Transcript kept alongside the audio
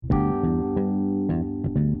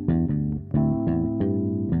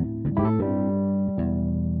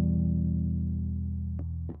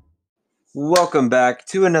Welcome back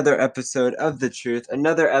to another episode of The Truth,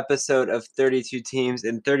 another episode of 32 Teams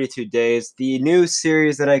in 32 Days, the new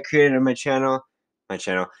series that I created on my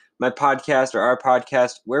podcast, or our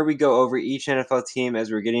podcast, where we go over each NFL team as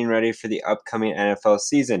we're getting ready for the upcoming NFL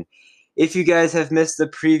season. If you guys have missed the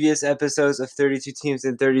previous episodes of 32 Teams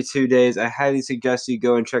in 32 Days, I highly suggest you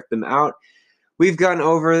go and check them out. We've gone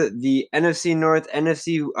over the NFC North,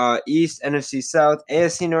 NFC East, NFC South,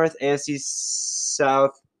 AFC North, AFC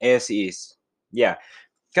South, AFC East. Yeah,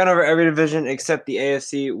 gone over every division except the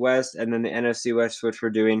AFC West and then the NFC West, which we're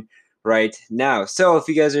doing right now. So if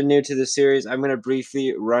you guys are new to the series, I'm going to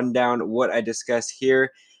briefly run down what I discuss here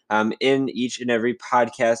in each and every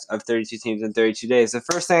podcast of 32 Teams in 32 Days. The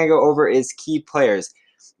first thing I go over is key players.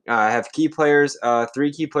 I have key players,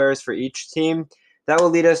 3 key players for each team. That will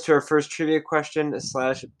lead us to our first trivia question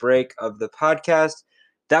 / break of the podcast.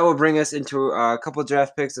 That will bring us into a couple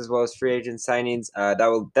draft picks as well as free agent signings. That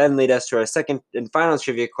will then lead us to our second and final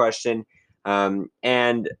trivia question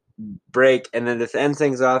and break. And then to end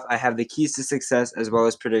things off, I have the keys to success as well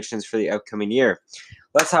as predictions for the upcoming year.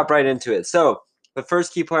 Let's hop right into it. So the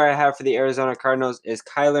first key player I have for the Arizona Cardinals is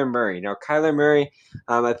Kyler Murray. Now, Kyler Murray,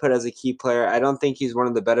 I put as a key player. I don't think he's one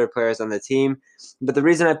of the better players on the team, but the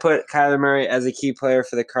reason I put Kyler Murray as a key player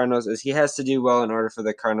for the Cardinals is he has to do well in order for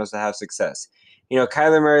the Cardinals to have success.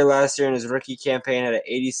 Kyler Murray last year in his rookie campaign had an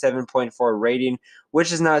 87.4 rating,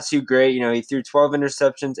 which is not too great. He threw 12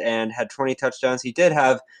 interceptions and had 20 touchdowns. He did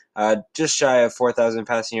have just shy of 4,000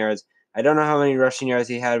 passing yards. I don't know how many rushing yards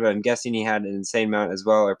he had, but I'm guessing he had an insane amount as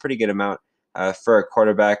well, or a pretty good amount for a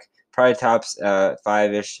quarterback. Probably tops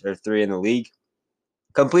 5-ish or 3 in the league.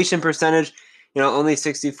 Completion percentage, only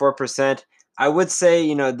 64%. I would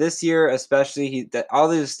say, this year especially, that all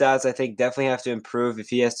these stats I think definitely have to improve if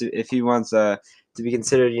he wants to be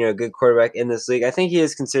considered, a good quarterback in this league. I think he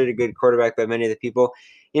is considered a good quarterback by many of the people.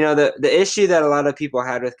 The issue that a lot of people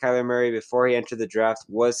had with Kyler Murray before he entered the draft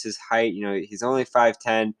was his height. He's only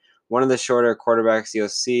 5'10", one of the shorter quarterbacks you'll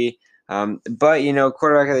see. But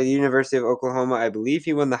quarterback at the University of Oklahoma, I believe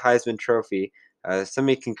he won the Heisman Trophy.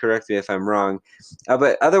 Somebody can correct me if I'm wrong.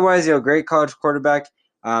 But otherwise, great college quarterback.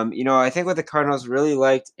 I think what the Cardinals really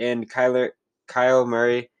liked in Kyle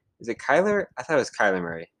Murray. Is it Kyler? I thought it was Kyler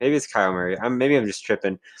Murray. Maybe it's Kyle Murray. Maybe I'm just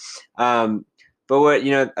tripping. But what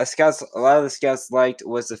a lot of the scouts liked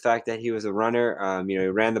was the fact that he was a runner. He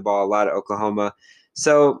ran the ball a lot at Oklahoma.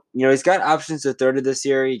 So, he's got options to throw to this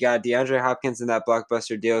year. He got DeAndre Hopkins in that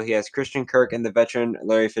blockbuster deal. He has Christian Kirk and the veteran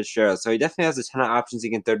Larry Fitzgerald. So he definitely has a ton of options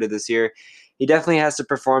he can throw to this year. He definitely has to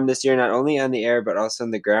perform this year, not only on the air, but also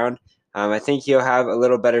on the ground. I think he'll have a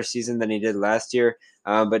little better season than he did last year.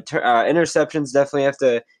 But interceptions definitely have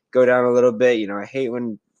to go down a little bit. I hate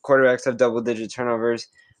when quarterbacks have double-digit turnovers.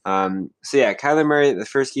 So yeah, Kyler Murray, the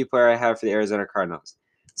first key player I have for the Arizona Cardinals.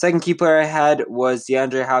 Second key player I had was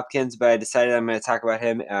DeAndre Hopkins, but I decided I'm going to talk about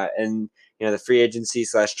him in the free agency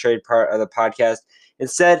 / trade part of the podcast.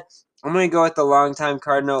 Instead, I'm going to go with the longtime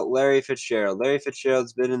Cardinal, Larry Fitzgerald. Larry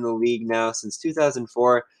Fitzgerald's been in the league now since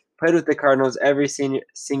 2004, played with the Cardinals every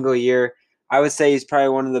single year. I would say he's probably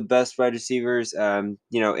one of the best wide receivers, in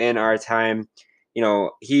our time.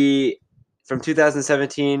 He, from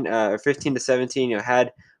 2017 or 15 to 17,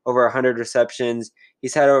 had over 100 receptions.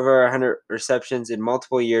 He's had over 100 receptions in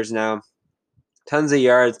multiple years now. Tons of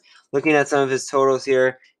yards. Looking at some of his totals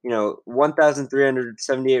here,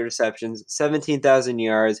 1,378 receptions, 17,000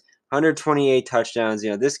 yards, 128 touchdowns.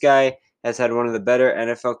 This guy has had one of the better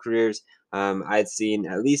NFL careers I'd seen,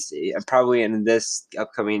 at least probably in this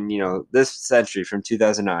upcoming, this century from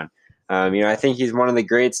 2000 on. I think he's one of the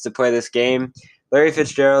greats to play this game. Larry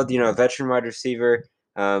Fitzgerald, a veteran wide receiver.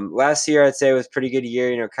 Last year, I'd say was a pretty good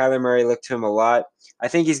year. Kyler Murray looked to him a lot. I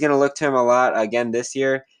think he's going to look to him a lot again this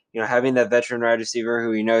year. Having that veteran wide receiver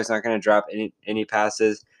who is not going to drop any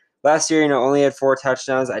passes. Last year, only had 4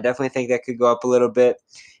 touchdowns. I definitely think that could go up a little bit.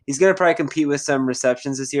 He's going to probably compete with some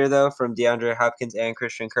receptions this year, though, from DeAndre Hopkins and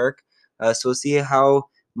Christian Kirk. So we'll see how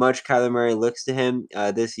much Kyler Murray looks to him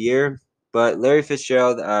this year. But Larry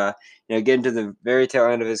Fitzgerald, getting to the very tail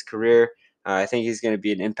end of his career, I think he's going to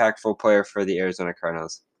be an impactful player for the Arizona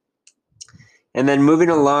Cardinals. And then moving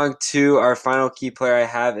along to our final key player I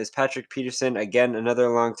have is Patrick Peterson. Again, another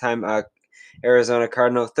longtime Arizona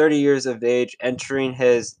Cardinal, 30 years of age, entering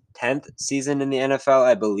his 10th season in the NFL,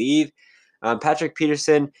 I believe. Patrick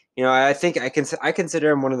Peterson, I think I consider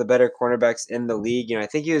him one of the better cornerbacks in the league. I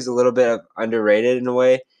think he was a little bit underrated in a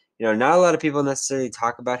way. Not a lot of people necessarily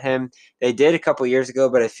talk about him. They did a couple years ago,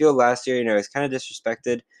 but I feel last year, he was kind of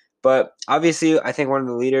disrespected. But obviously, I think one of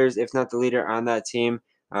the leaders, if not the leader on that team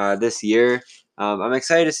this year. I'm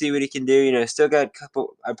excited to see what he can do. Still got a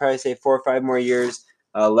couple, I'd probably say 4 or 5 more years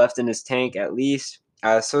left in his tank at least.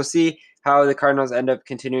 So we'll see how the Cardinals end up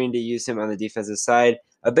continuing to use him on the defensive side.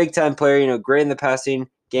 A big-time player, great in the passing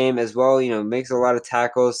game as well, makes a lot of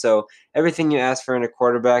tackles. So everything you ask for in a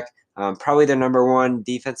quarterback, probably their number one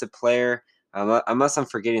defensive player, unless I'm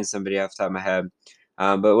forgetting somebody off the top of my head.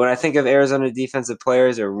 But when I think of Arizona defensive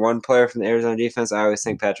players or one player from the Arizona defense, I always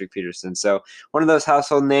think Patrick Peterson. So one of those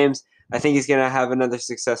household names. I think he's going to have another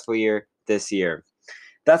successful year this year.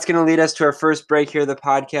 That's going to lead us to our first break here of the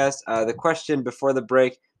podcast. The question before the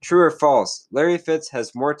break, true or false? Larry Fitz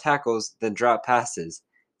has more tackles than drop passes.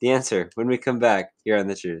 The answer when we come back here on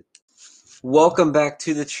The Truth. Welcome back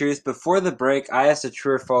to The Truth. Before the break, I asked a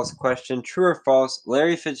true or false question. True or false,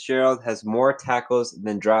 Larry Fitzgerald has more tackles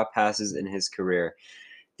than drop passes in his career.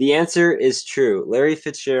 The answer is true. Larry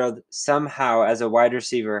Fitzgerald somehow, as a wide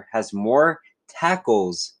receiver, has more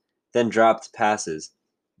tackles than dropped passes.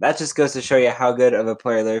 That just goes to show you how good of a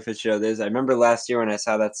player Larry Fitzgerald is. I remember last year when I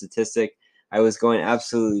saw that statistic, I was going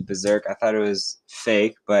absolutely berserk. I thought it was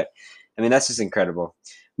fake, but I mean, that's just incredible.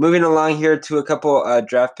 Moving along here to a couple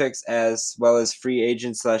draft picks as well as free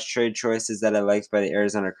agent / trade choices that I liked by the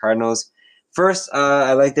Arizona Cardinals. First,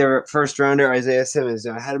 I like their first rounder, Isaiah Simmons.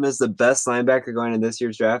 I had him as the best linebacker going in this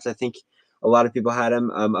year's draft. I think a lot of people had him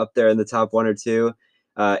up there in the top one or two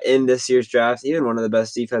in this year's draft, even one of the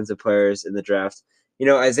best defensive players in the draft.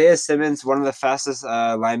 Isaiah Simmons, one of the fastest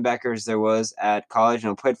linebackers there was at college,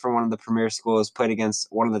 played for one of the premier schools, played against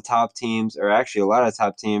one of the top teams, or actually a lot of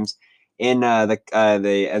top teams in the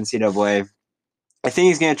NCAA. I think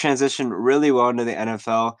he's going to transition really well into the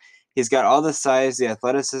NFL. He's got all the size, the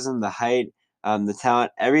athleticism, the height, the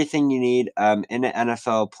talent, everything you need in an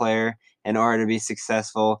NFL player in order to be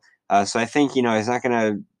successful. So I think, he's not going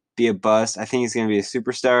to be a bust. I think he's going to be a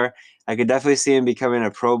superstar. I could definitely see him becoming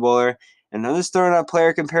a Pro Bowler. And I'm just throwing out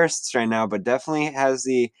player comparisons right now, but definitely has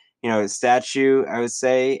the, statue, I would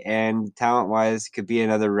say, and talent-wise could be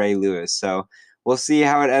another Ray Lewis. So we'll see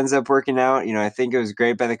how it ends up working out. I think it was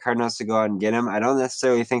great by the Cardinals to go out and get him. I don't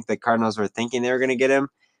necessarily think the Cardinals were thinking they were going to get him.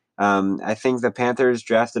 I think the Panthers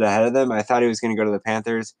drafted ahead of them. I thought he was going to go to the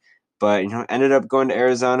Panthers, but ended up going to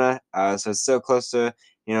Arizona. So it's still close to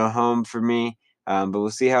home for me. But we'll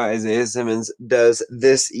see how Isaiah Simmons does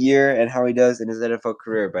this year and how he does in his NFL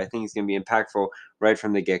career. But I think he's going to be impactful right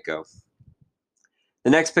from the get-go. The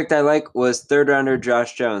next pick that I like was third rounder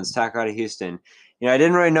Josh Jones, tackle out of Houston. I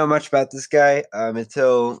didn't really know much about this guy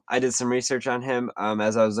until I did some research on him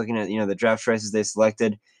as I was looking at the draft choices they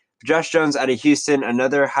selected. Josh Jones out of Houston,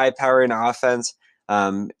 another high-powering offense.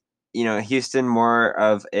 Houston more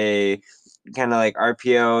of a kind of like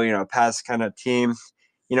RPO, pass kind of team.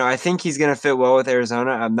 I think he's going to fit well with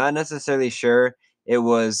Arizona. I'm not necessarily sure it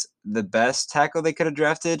was the best tackle they could have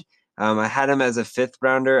drafted. I had him as a fifth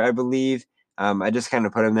rounder, I believe. I just kind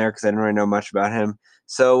of put him there because I didn't really know much about him.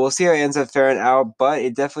 So we'll see how he ends up faring out, but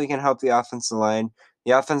it definitely can help the offensive line.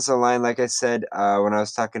 The offensive line, like I said when I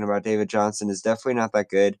was talking about David Johnson, is definitely not that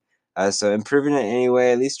good. So improving it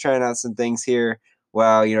anyway, at least trying out some things here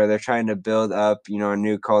while, they're trying to build up, a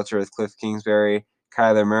new culture with Cliff Kingsbury,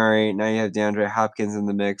 Kyler Murray. Now you have DeAndre Hopkins in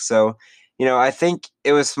the mix. So, I think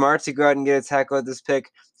it was smart to go out and get a tackle at this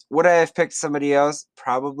pick. Would I have picked somebody else?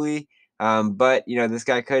 Probably. But this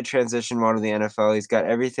guy could transition well to the NFL. He's got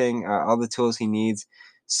everything, all the tools he needs.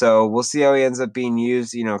 So we'll see how he ends up being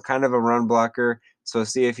used. Kind of a run blocker. So we'll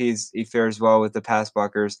see if he fares well with the pass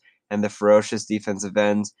blockers and the ferocious defensive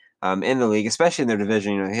ends in the league, especially in their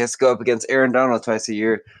division. He has to go up against Aaron Donald twice a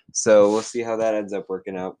year. So we'll see how that ends up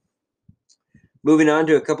working out. Moving on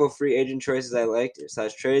to a couple of free agent choices I liked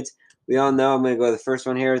 / trades. We all know I'm going to go with the first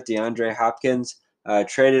one here with DeAndre Hopkins.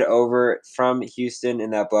 Traded over from Houston in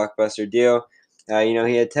that blockbuster deal.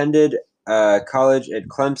 He attended college at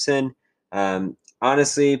Clemson.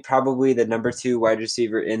 Honestly, probably the number 2 wide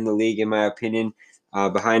receiver in the league, in my opinion,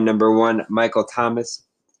 behind number 1, Michael Thomas.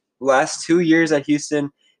 Last 2 years at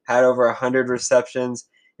Houston, had over 100 receptions.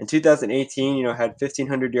 In 2018, had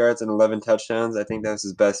 1,500 yards and 11 touchdowns. I think that was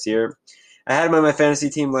his best year. I had him on my fantasy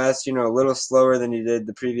team last year, a little slower than he did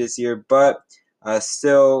the previous year, but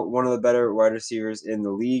still one of the better wide receivers in the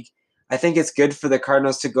league. I think it's good for the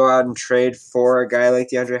Cardinals to go out and trade for a guy like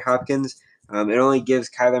DeAndre Hopkins. It only gives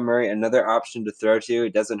Kyler Murray another option to throw to.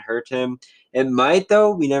 It doesn't hurt him. It might, though.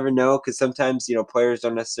 We never know because sometimes, players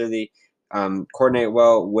don't necessarily coordinate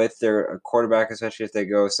well with their quarterback, especially if they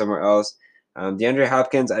go somewhere else. DeAndre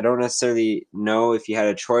Hopkins, I don't necessarily know if he had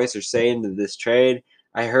a choice or say into this trade.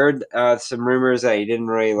 I heard some rumors that he didn't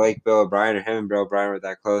really like Bill O'Brien, or him and Bill O'Brien were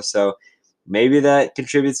that close. So maybe that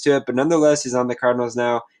contributes to it. But nonetheless, he's on the Cardinals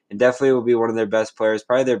now and definitely will be one of their best players,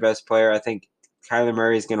 probably their best player. I think Kyler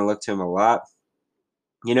Murray is going to look to him a lot.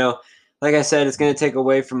 Like I said, it's going to take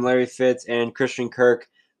away from Larry Fitz and Christian Kirk.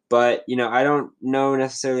 But, I don't know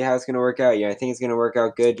necessarily how it's going to work out. I think it's going to work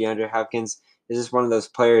out good. DeAndre Hopkins is just one of those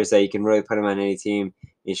players that you can really put him on any team.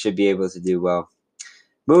 He should be able to do well.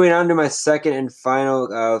 Moving on to my second and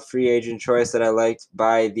final free agent choice that I liked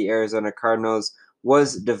by the Arizona Cardinals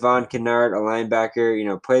was Devon Kennard, a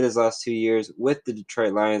linebacker. Played his last 2 years with the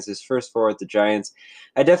Detroit Lions, his first 4 with the Giants.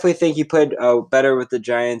 I definitely think he played better with the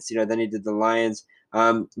Giants, than he did the Lions.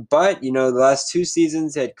 But the last 2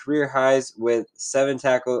 seasons had career highs with 7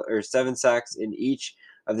 sacks in each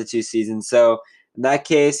of the 2 seasons. So in that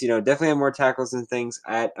case, definitely have more tackles and things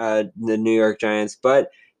at the New York Giants,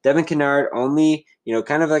 but Devin Kennard only,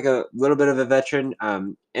 kind of like a little bit of a veteran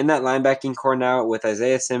in that linebacking core now with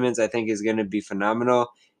Isaiah Simmons, I think is going to be phenomenal.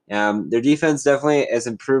 Their defense definitely is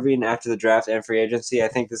improving after the draft and free agency. I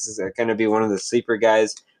think this is going to be one of the sleeper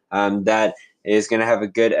guys that is going to have a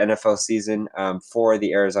good NFL season for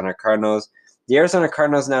the Arizona Cardinals. The Arizona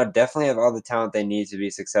Cardinals now definitely have all the talent they need to be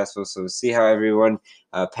successful. So we'll see how everyone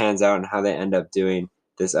pans out and how they end up doing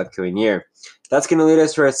this upcoming year. That's going to lead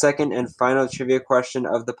us to our second and final trivia question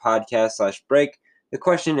of the podcast/break. The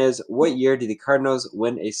question is, what year did the Cardinals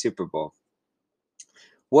win a Super Bowl?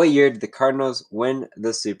 What year did the Cardinals win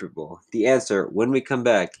the Super Bowl? The answer when we come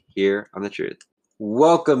back here on The Truth.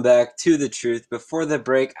 Welcome back to The Truth. Before the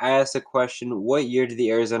break, I asked a question, what year did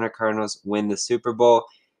the Arizona Cardinals win the Super Bowl?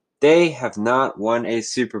 They have not won a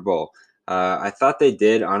Super Bowl. I thought they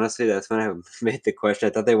did. Honestly, that's when I made the question.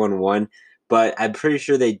 I thought they won one, but I'm pretty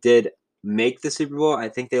sure they did make the Super Bowl. I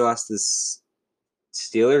think they lost to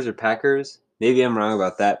Steelers or Packers. Maybe I'm wrong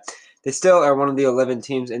about that. They still are one of the 11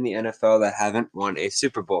 teams in the NFL that haven't won a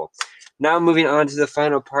Super Bowl. Now, moving on to the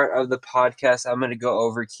final part of the podcast, I'm going to go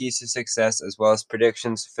over keys to success as well as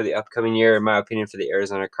predictions for the upcoming year, in my opinion, for the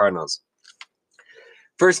Arizona Cardinals.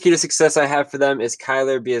 First key to success I have for them is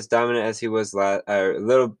Kyler be as dominant as he was a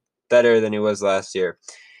little better than he was last year.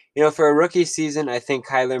 For a rookie season, I think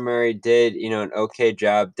Kyler Murray did, an okay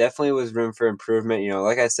job. Definitely was room for improvement.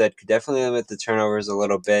 Like I said, could definitely limit the turnovers a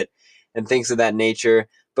little bit and things of that nature.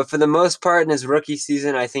 But for the most part in his rookie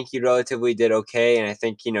season, I think he relatively did okay. And I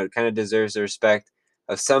think, kind of deserves the respect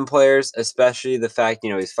of some players, especially the fact,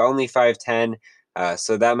 he's only 5'10".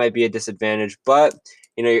 So that might be a disadvantage. But,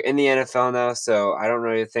 you're in the NFL now, so I don't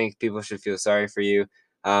really think people should feel sorry for you.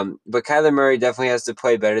 But Kyler Murray definitely has to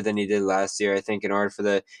play better than he did last year, I think, in order for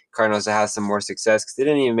the Cardinals to have some more success, because they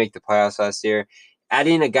didn't even make the playoffs last year.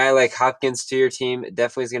 Adding a guy like Hopkins to your team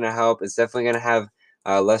definitely is going to help. It's definitely going to have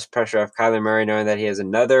less pressure off Kyler Murray, knowing that he has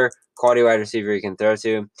another quality wide receiver he can throw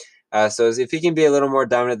to. So if he can be a little more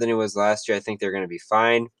dominant than he was last year, I think they're going to be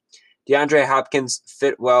fine. DeAndre Hopkins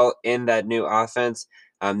fit well in that new offense.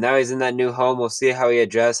 Now he's in that new home. We'll see how he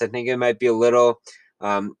adjusts. I think it might be a little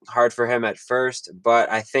hard for him at first,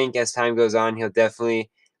 but I think as time goes on, he'll definitely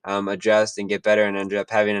adjust and get better and end up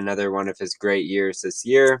having another one of his great years this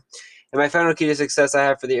year. And my final key to success I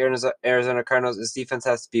have for the Arizona Cardinals is defense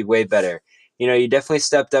has to be way better. You definitely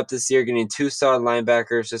stepped up this year, getting 2 solid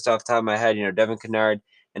linebackers just off the top of my head. Devin Kennard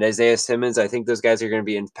and Isaiah Simmons. I think those guys are going to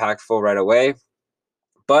be impactful right away.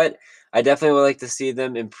 But I definitely would like to see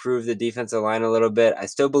them improve the defensive line a little bit. I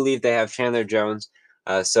still believe they have Chandler Jones.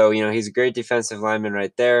 So, he's a great defensive lineman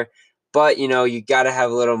right there. But, you got to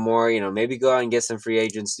have a little more, maybe go out and get some free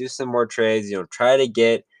agents, do some more trades, try to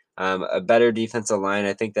get a better defensive line.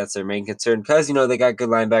 I think that's their main concern because, they got good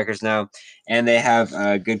linebackers now and they have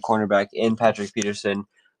a good cornerback in Patrick Peterson.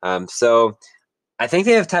 So I think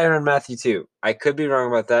they have Tyrann Mathieu too. I could be wrong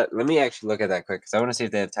about that. Let me actually look at that quick because I want to see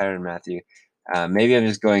if they have Tyrann Mathieu. Maybe I'm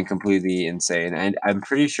just going completely insane. And I'm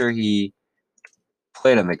pretty sure he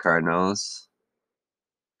played on the Cardinals.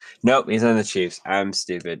 Nope, he's on the Chiefs. I'm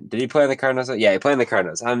stupid. Did he play on the Cardinals? Yeah, he played on the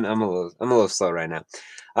Cardinals. I'm a little slow right now.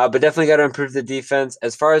 But definitely got to improve the defense.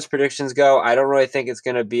 As far as predictions go, I don't really think it's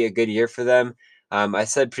going to be a good year for them. I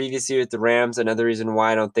said previously with the Rams, another reason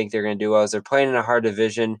why I don't think they're going to do well is they're playing in a hard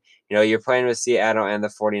division. You're playing with Seattle and the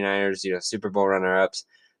 49ers, Super Bowl runner-ups.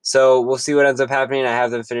 So we'll see what ends up happening. I have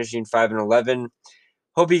them finishing 5-11.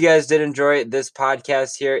 Hope you guys did enjoy this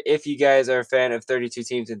podcast here. If you guys are a fan of 32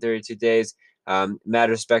 teams in 32 days, mad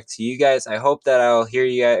respect to you guys. I hope that I'll hear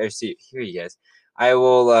you guys or hear you guys. I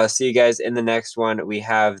will see you guys in the next one. We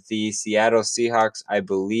have the Seattle Seahawks, I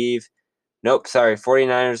believe. Nope, sorry,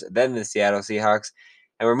 49ers, then the Seattle Seahawks.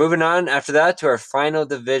 And we're moving on after that to our final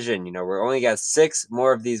division. We're only got 6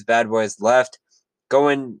 more of these bad boys left,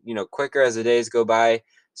 going, quicker as the days go by.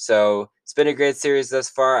 So it's been a great series thus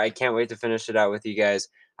far. I can't wait to finish it out with you guys.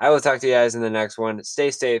 I will talk to you guys in the next one. Stay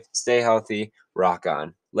safe, stay healthy, rock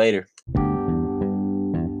on. Later.